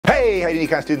Hey, how do you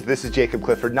econ students? This is Jacob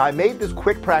Clifford. Now I made this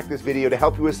quick practice video to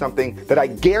help you with something that I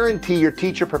guarantee your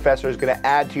teacher professor is going to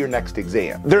add to your next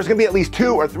exam. There's going to be at least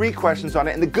 2 or 3 questions on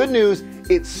it, and the good news,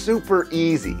 it's super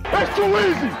easy. That's too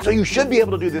easy! So you should be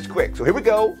able to do this quick. So here we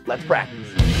go, let's practice.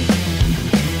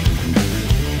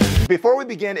 Before we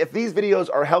begin, if these videos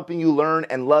are helping you learn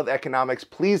and love economics,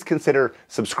 please consider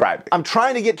subscribing. I'm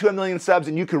trying to get to 1 million subs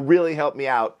and you can really help me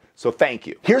out, so thank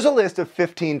you. Here's a list of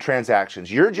 15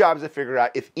 transactions. Your job is to figure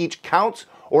out if each counts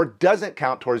or doesn't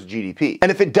count towards GDP. And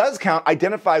if it does count,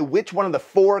 identify which one of the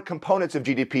 4 components of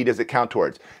GDP does it count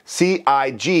towards, C,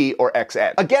 I, G, or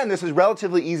XN. Again, this is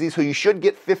relatively easy, so you should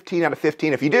get 15 out of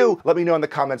 15. If you do, let me know in the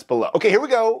comments below. Okay, here we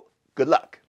go. Good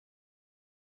luck.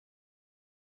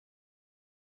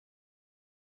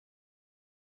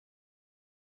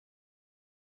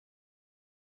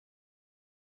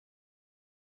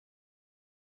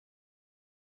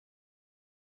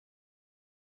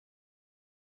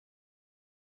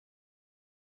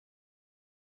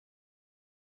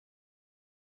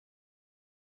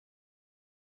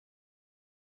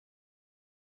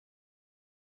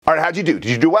 All right, how'd you do?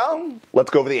 Did you do well? Let's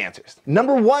go over the answers.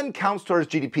 Number 1 counts towards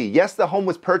GDP. Yes, the home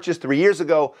was purchased 3 years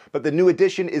ago, but the new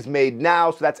addition is made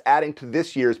now, so that's adding to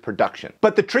this year's production.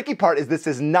 But the tricky part is this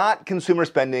is not consumer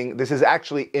spending, this is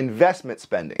actually investment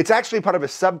spending. It's actually part of a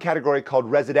subcategory called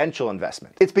residential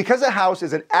investment. It's because a house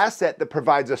is an asset that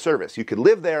provides a service. You could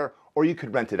live there, or you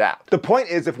could rent it out. The point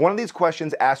is, if one of these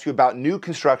questions asks you about new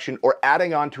construction or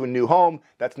adding on to a new home,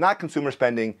 that's not consumer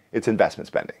spending, it's investment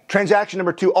spending. Transaction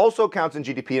number 2 also counts in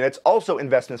GDP, and it's also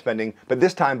investment spending, but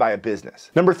this time by a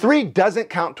business. Number 3 doesn't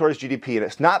count towards GDP, and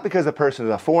it's not because the person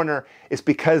is a foreigner, it's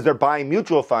because they're buying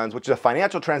mutual funds, which is a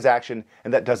financial transaction,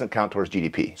 and that doesn't count towards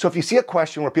GDP. So if you see a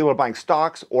question where people are buying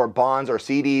stocks or bonds or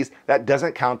CDs, that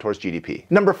doesn't count towards GDP.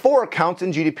 Number 4 counts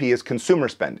in GDP as consumer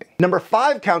spending. Number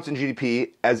 5 counts in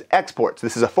GDP as exports.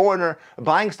 This is a foreigner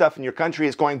buying stuff in your country,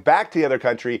 it's going back to the other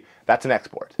country, that's an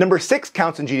export. Number 6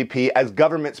 counts in GDP as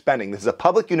government spending. This is a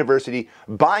public university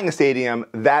buying a stadium,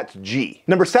 that's G.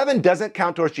 Number 7 doesn't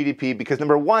count towards GDP because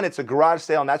number 1, it's a garage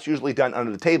sale and that's usually done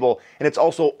under the table, and it's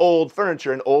also old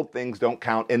furniture and old things don't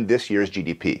count in this year's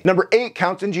GDP. Number 8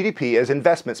 counts in GDP as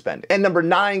investment spending. And number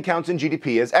 9 counts in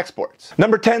GDP as exports.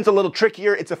 Number 10 is a little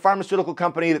trickier. It's a pharmaceutical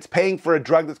company that's paying for a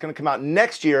drug that's going to come out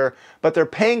next year, but they're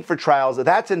paying for trials,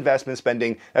 that's investment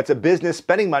spending. That's a business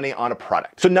spending money on a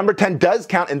product. So number 10 does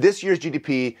count in this year's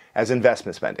GDP as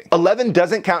investment spending. 11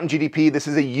 doesn't count in GDP. This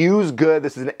is a used good.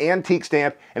 This is an antique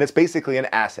stamp, and it's basically an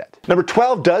asset. Number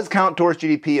 12 does count towards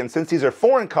GDP, and since these are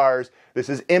foreign cars, this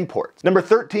is imports. Number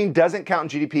 13 doesn't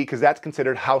count in GDP because that's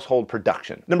considered household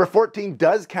production. Number 14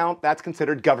 does count, that's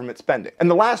considered government spending.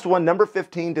 And the last one, number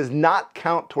 15, does not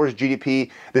count towards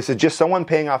GDP. This is just someone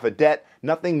paying off a debt.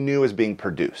 Nothing new is being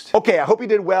produced. Okay, I hope you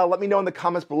did well. Let me know in the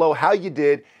comments below how you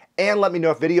did, and let me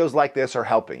know if videos like this are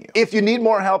helping you. If you need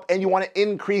more help and you want to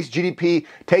increase GDP,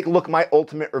 take a look at my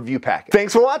ultimate review package.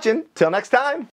 Thanks for watching. Till next time.